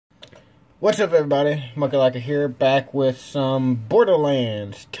What's up, everybody? Muckalaka here, back with some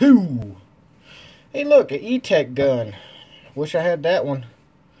Borderlands 2. Hey, look, an E-Tech gun. Wish I had that one.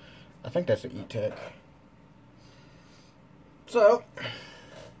 I think that's an E-Tech. So,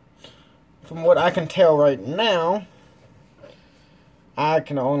 from what I can tell right now, I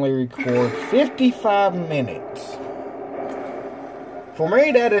can only record 55 minutes. For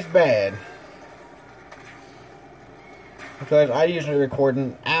me, that is bad. Because I usually record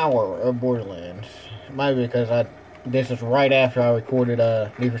an hour of Borderlands. It might be because this is right after I recorded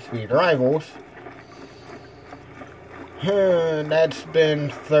Need for Speed Rivals. That's been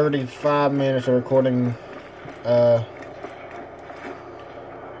 35 minutes of recording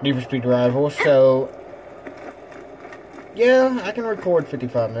Need for Speed Rivals. So, yeah, I can record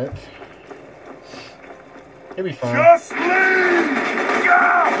 55 minutes. It'll be fine. Just leave!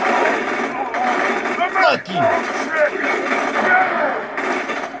 Fuck you!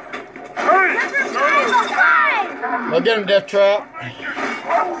 I'll get him, Death Trap.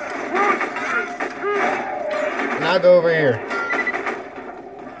 And I'll go over here.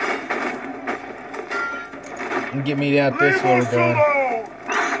 And get me out this little gun.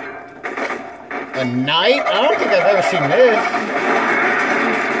 A knight? I don't think I've ever seen this.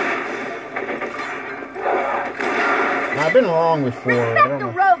 Now, I've been wrong before. I don't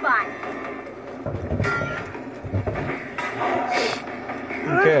know.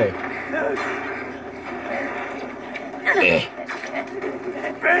 Okay.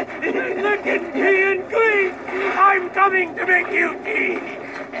 Look at tea and clean! I'm coming to make you tea!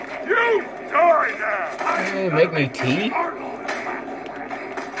 You die now! Hey, make me tea?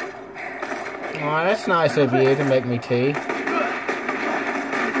 Oh, that's nice of you to make me tea. It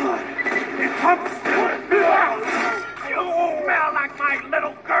comes to you smell like my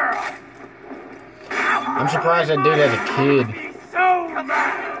little girl! I'm surprised I did as a kid. So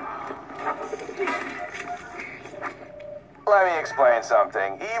mad! Let me explain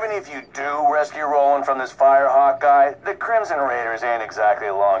something. Even if you do rescue Roland from this Firehawk guy, the Crimson Raiders ain't exactly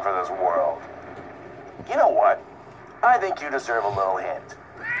along for this world. You know what? I think you deserve a little hint.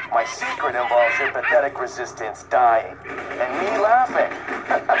 My secret involves your pathetic resistance dying, and me laughing.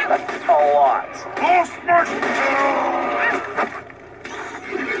 A lot.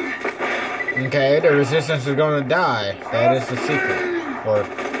 Okay, the resistance is gonna die. That is the secret. Or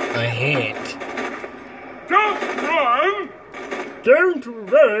a hint. Don't run! Don't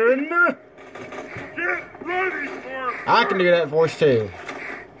run! Get ready for I can do that voice too.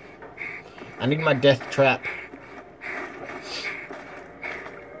 I need my death trap.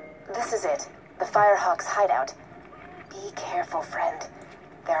 This is it. The Firehawk's hideout. Be careful, friend.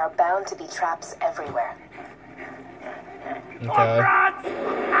 There are bound to be traps everywhere. Okay.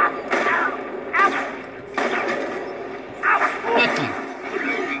 Becky.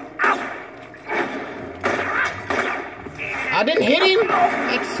 I didn't hit him?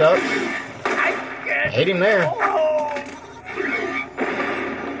 That sucks. I hit him there.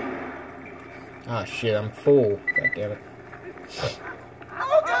 Oh shit, I'm full. God damn it.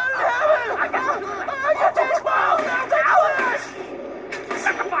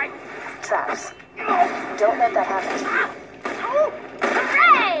 Traps. Don't let that happen.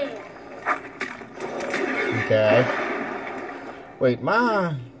 Okay. Wait,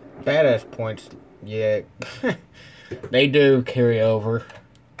 my badass points, yeah, they do carry over.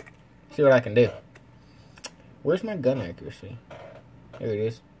 See what I can do. Where's my gun accuracy? There it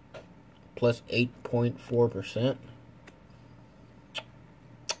is. Plus 8.4%.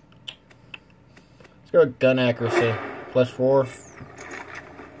 Let's go with gun accuracy. Plus 4.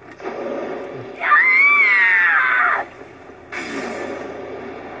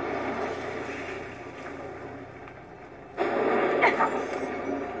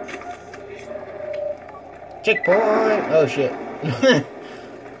 Checkpoint! Oh shit.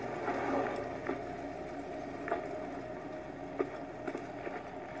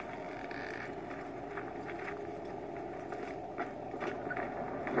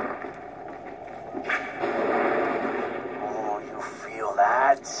 Oh, you feel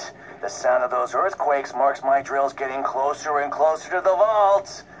that? The sound of those earthquakes marks my drills getting closer and closer to the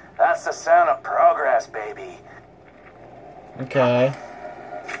vault. That's the sound of progress, baby. Okay.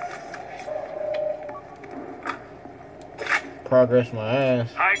 Progress my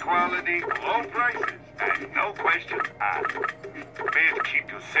ass. high quality, low prices, and no questions asked. May it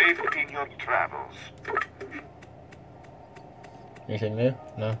keep you safe in your travels. Anything new?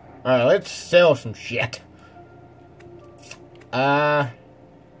 No. Alright, let's sell some shit. Because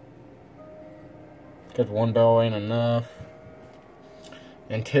one barrel ain't enough.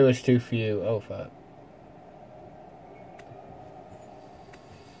 And 2 is too few. Oh, fuck.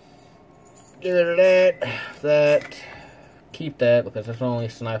 Get rid of that. That. Keep that because it's only a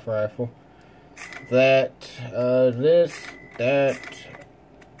sniper rifle. That. This. That.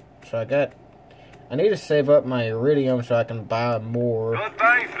 So I need to save up my iridium so I can buy more.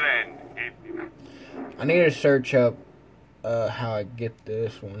 Goodbye, friend. I need to search up how I get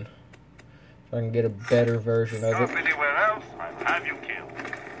this one. So I can get a better version of it. Stop anywhere else, I'll have you killed.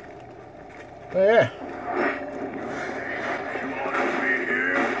 Oh, yeah. You wanna be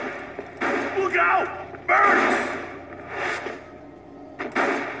here? Look out! Birds!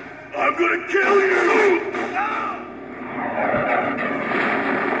 I'm gonna kill you!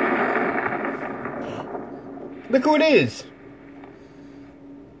 Look who it is!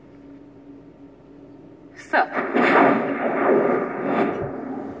 So,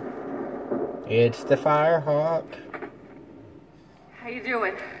 It's the Firehawk. how you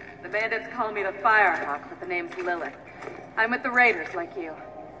doing? The bandits call me the Firehawk, but the name's Lilith. I'm with the Raiders, like you.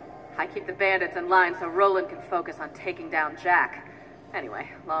 I keep the bandits in line so Roland can focus on taking down Jack. Anyway,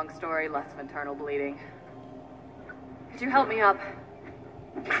 long story, lots of internal bleeding. Could you help me up?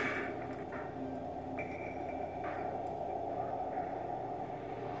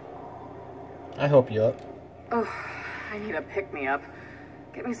 I hope you up. Oh, I need a pick-me-up.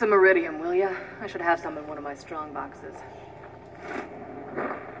 Get me some iridium, will ya? I should have some in one of my strong boxes.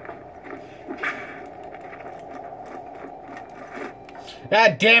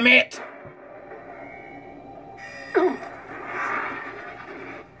 God damn it!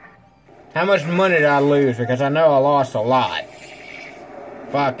 How much money did I lose? Because I know I lost a lot.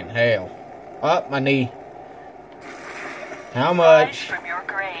 Fucking hell. Up my knee. How much? From your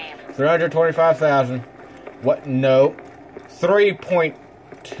grave. 325,000. What? No.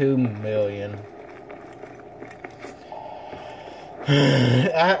 3.2 million.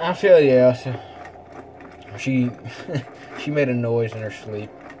 I feel you, Elsa. She made a noise in her sleep.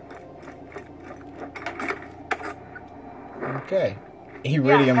 Okay.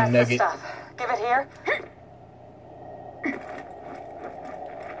 Iridium that's the nugget. stuff. Give it here.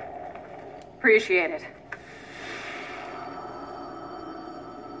 Appreciate it.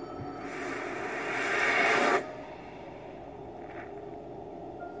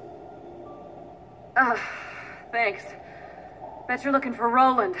 Thanks. Bet you're looking for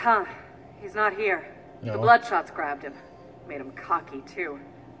Roland, huh? He's not here. No. The Bloodshots grabbed him. Made him cocky, too.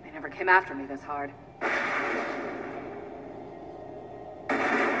 They never came after me this hard.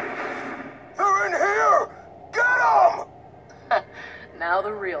 They're in here! Get them! Now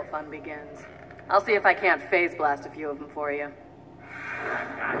the real fun begins. I'll see if I can't phase blast a few of them for you.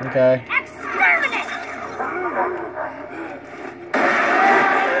 Okay. Exterminate!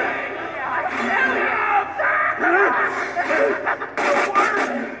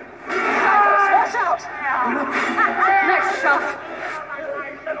 Watch out! Next shot!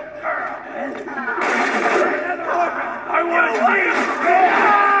 I want to leave!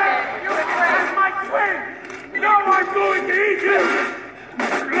 You grabbed my twin! Now I'm going to eat you!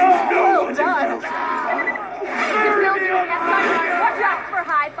 Well done. Watch out for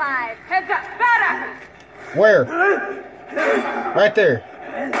high five. Heads up! Badasses! Where? Right there.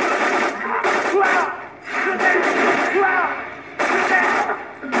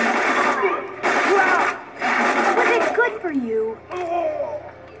 Was it good for you?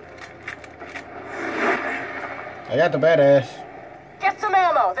 I got the badass. Get some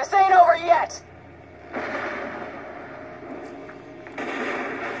ammo. This ain't over yet.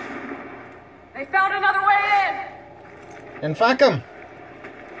 They found another way in! And fuck him.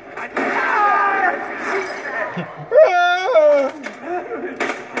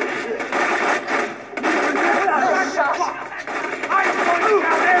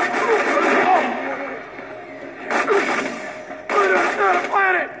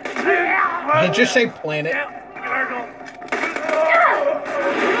 Did you just say planet?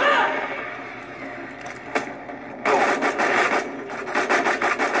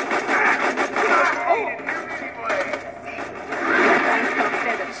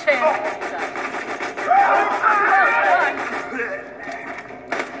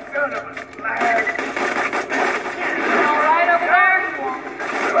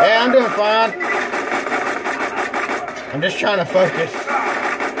 Yeah, I'm doing fine. I'm just trying to focus.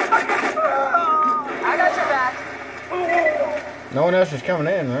 I got your back. No one else is coming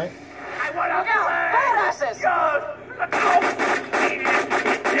in, right? Look out! Badasses!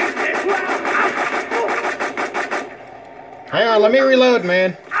 Hang on, let me reload,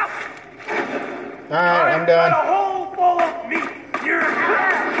 man. Alright, I'm done. A hole full of meat. You're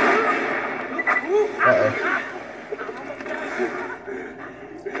Uh-oh.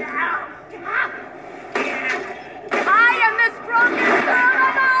 I am the strongest son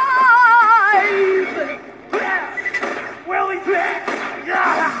alive!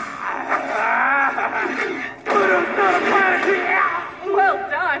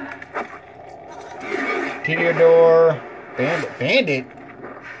 bandit.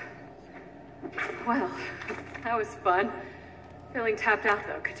 Well, that was fun. Feeling tapped out,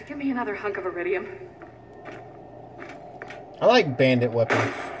 though. Could you give me another hunk of iridium? I like bandit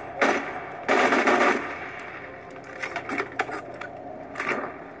weapons.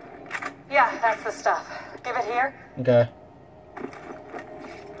 Yeah, that's the stuff. Give it here. Okay.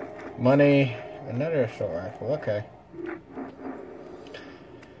 Money. Another assault rifle. Okay.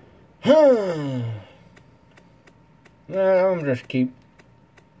 No, I'm just keep.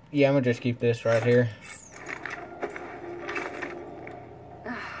 Yeah, I'm gonna just keep this right here.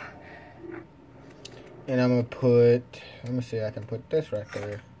 And I'm gonna put. Let me see. I can put this right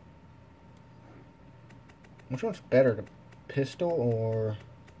there. Which one's better, the pistol or?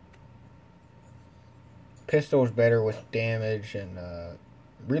 Pistol's better with damage and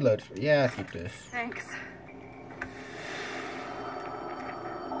reloads. Yeah, I keep this. Thanks.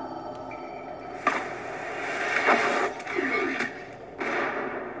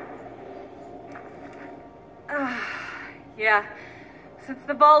 Yeah. Since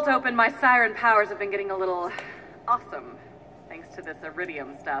the vault opened, my siren powers have been getting a little awesome. Thanks to this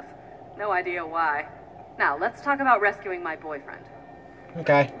iridium stuff. No idea why. Now, let's talk about rescuing my boyfriend.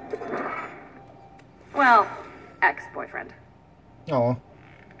 Okay. Well, ex-boyfriend. Oh.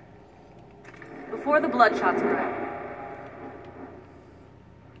 Before the Bloodshots were out.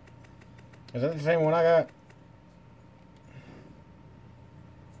 Is that the same one I got?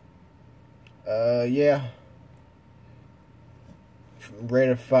 Yeah. Rate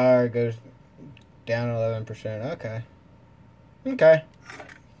of fire goes down 11%. Okay. Okay.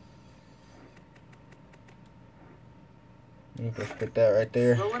 Let me just put that right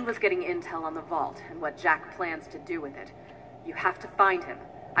there. Roland was getting intel on the vault and what Jack plans to do with it. You have to find him.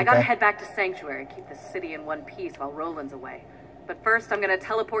 I gotta Okay. head back to Sanctuary, keep the city in one piece while Roland's away. But first, I'm gonna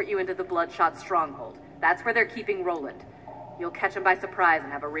teleport you into the Bloodshot stronghold. That's where they're keeping Roland. You'll catch him by surprise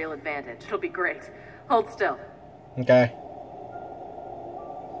and have a real advantage. It'll be great. Hold still. Okay.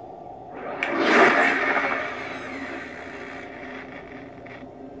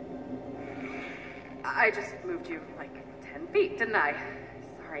 I just moved you like 10 feet, didn't I?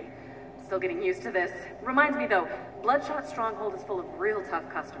 Sorry. Still getting used to this. Reminds me though, Bloodshot Stronghold is full of real tough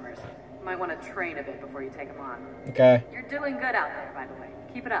customers. You might want to train a bit before you take them on. Okay. You're doing good out there, by the way.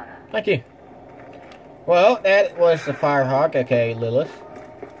 Keep it up. Thank you. Well, that was the Firehawk, aka Lilith.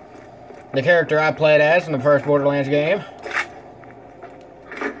 The character I played as in the first Borderlands game.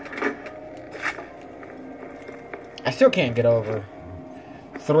 I still can't get over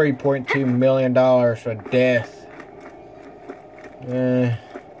 $3.2 million for death.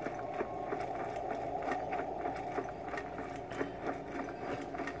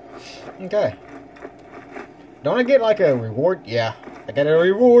 Okay. Don't I get like a reward? Yeah. I got a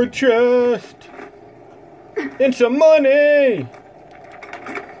reward chest. And some money.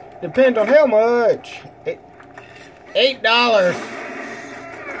 Depends on how much.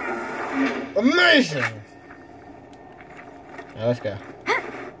 $8. Amazing. Now let's go.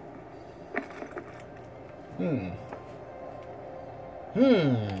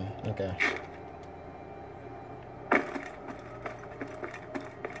 Okay.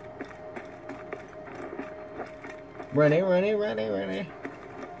 Ready. Where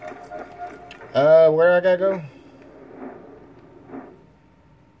I gotta go?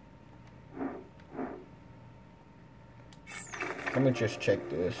 Let me just check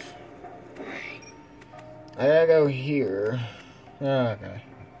this. I gotta go here. Okay.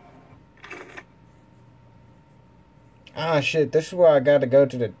 Ah, shit, this is where I gotta go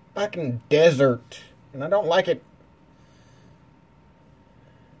to the fucking desert. And I don't like it.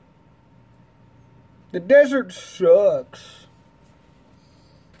 The desert sucks.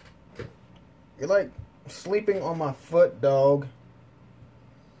 You're like sleeping on my foot, dog.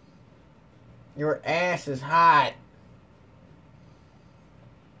 Your ass is hot.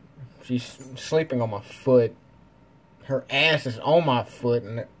 She's sleeping on my foot. Her ass is on my foot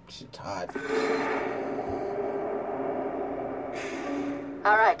and she's hot.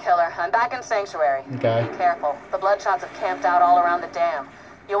 All right, killer. I'm back in Sanctuary. Okay. Be careful. The Bloodshots have camped out all around the dam.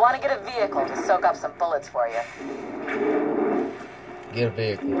 You'll want to get a vehicle to soak up some bullets for you. Get a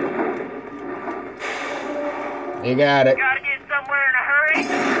vehicle. You got it. Gotta get somewhere in a hurry?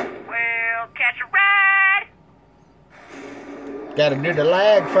 Well, catch a ride! Gotta do the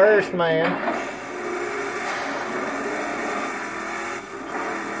lag first, man.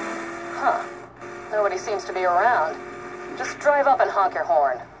 Huh. Nobody seems to be around. Just drive up and honk your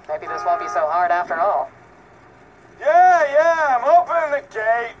horn. Maybe this won't be so hard after all. Yeah, I'm opening the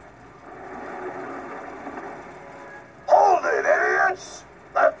gate. Hold it, idiots!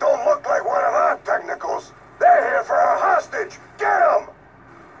 That don't look like one of our technicals. They're here for our hostage! Get them!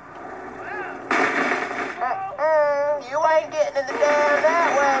 You ain't getting in the dam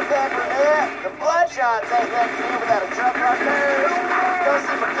that way, Peppermint. The Bloodshots ain't letting you in without a truck like theirs. Go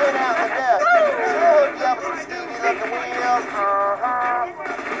see McKin out in the dust. She'll hook you up with some skeevy-looking wheels.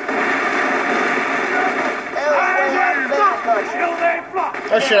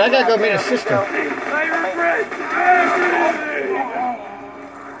 Oh shit, I gotta go meet his sister. I regret everything.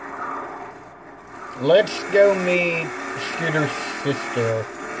 Let's go meet Scooter's sister.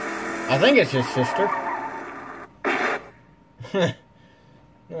 I think it's his sister.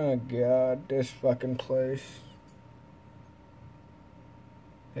 Oh god, this fucking place.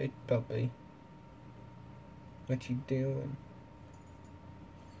 Hey puppy. What you doing?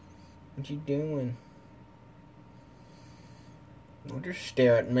 What you doing? Don't just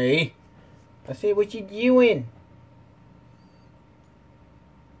stare at me. I said, what you doing?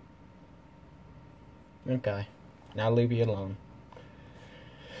 Okay. Now leave you alone.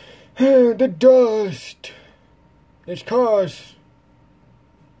 The dust. It's cause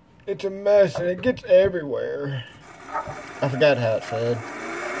it's a mess and it gets everywhere. I forgot how it said.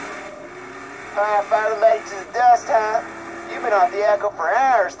 I finally made it to the dust, huh? You've been off the echo for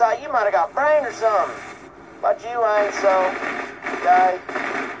hours. Thought you might have got brain or something. But you ain't, so... Die.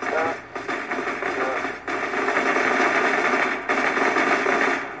 Stuff.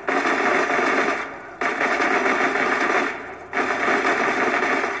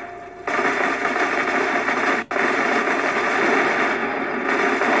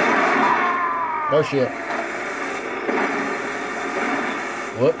 Oh shit.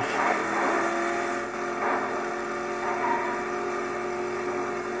 Whoops.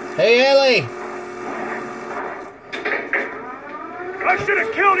 Hey Ellie! I should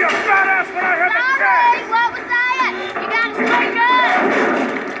have killed your fat ass when I had the chance! What was that? You got a string gun!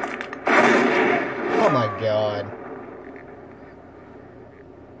 Oh my god.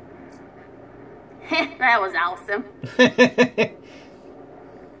 That was awesome.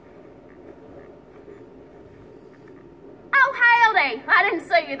 Oh, howdy! I didn't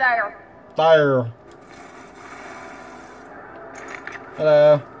see you there. Fire.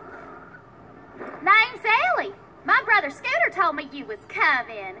 Hello. Name's Ellie. My brother Scooter told me you was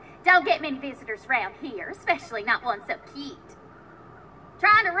coming. Don't get many visitors around here, especially not one so cute.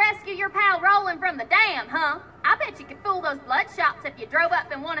 Trying to rescue your pal Roland from the dam, huh? I bet you could fool those Bloodshots if you drove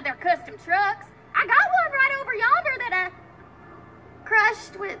up in one of their custom trucks. I got one right over yonder that I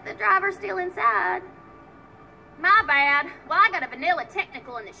crushed with the driver still inside. My bad. Well, I got a vanilla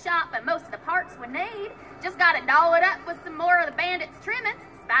technical in the shop and most of the parts we need. Just gotta doll it up with some more of the bandits' trimmings.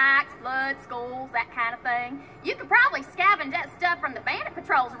 Spikes, blood, skulls, that kind of thing. You could probably scavenge that stuff from the bandit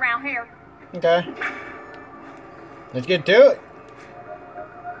patrols around here. Okay. Let's get to it.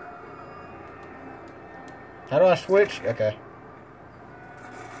 How do I switch? Okay.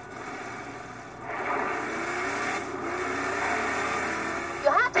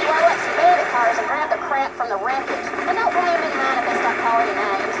 You'll have to blow up some bandit cars and grab the crap from the wreckage. And don't blame me, mind if they start calling you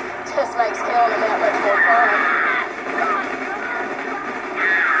names. Just makes killing them that much more fun.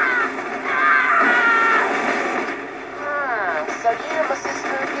 So you and my sister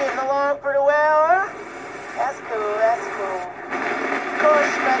are getting along pretty well, huh? That's cool, that's cool. Of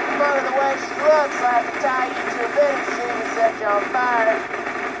course, you make fun of the way she looks, so I have to tie you to a vending machine and set you on fire.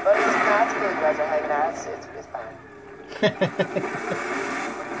 But it's not cool, you guys are hanging out, it's fine.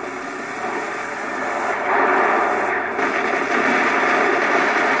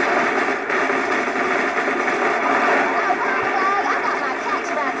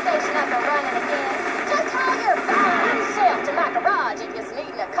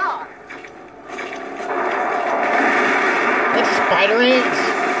 Spider ants?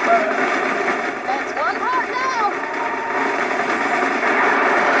 That's one part down.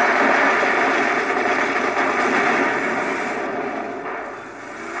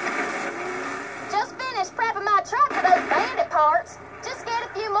 Just finished prepping my truck for those bandit parts. Just get a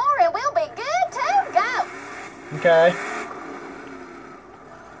few more and we'll be good to go. Okay.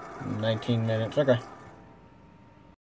 19 minutes. Okay.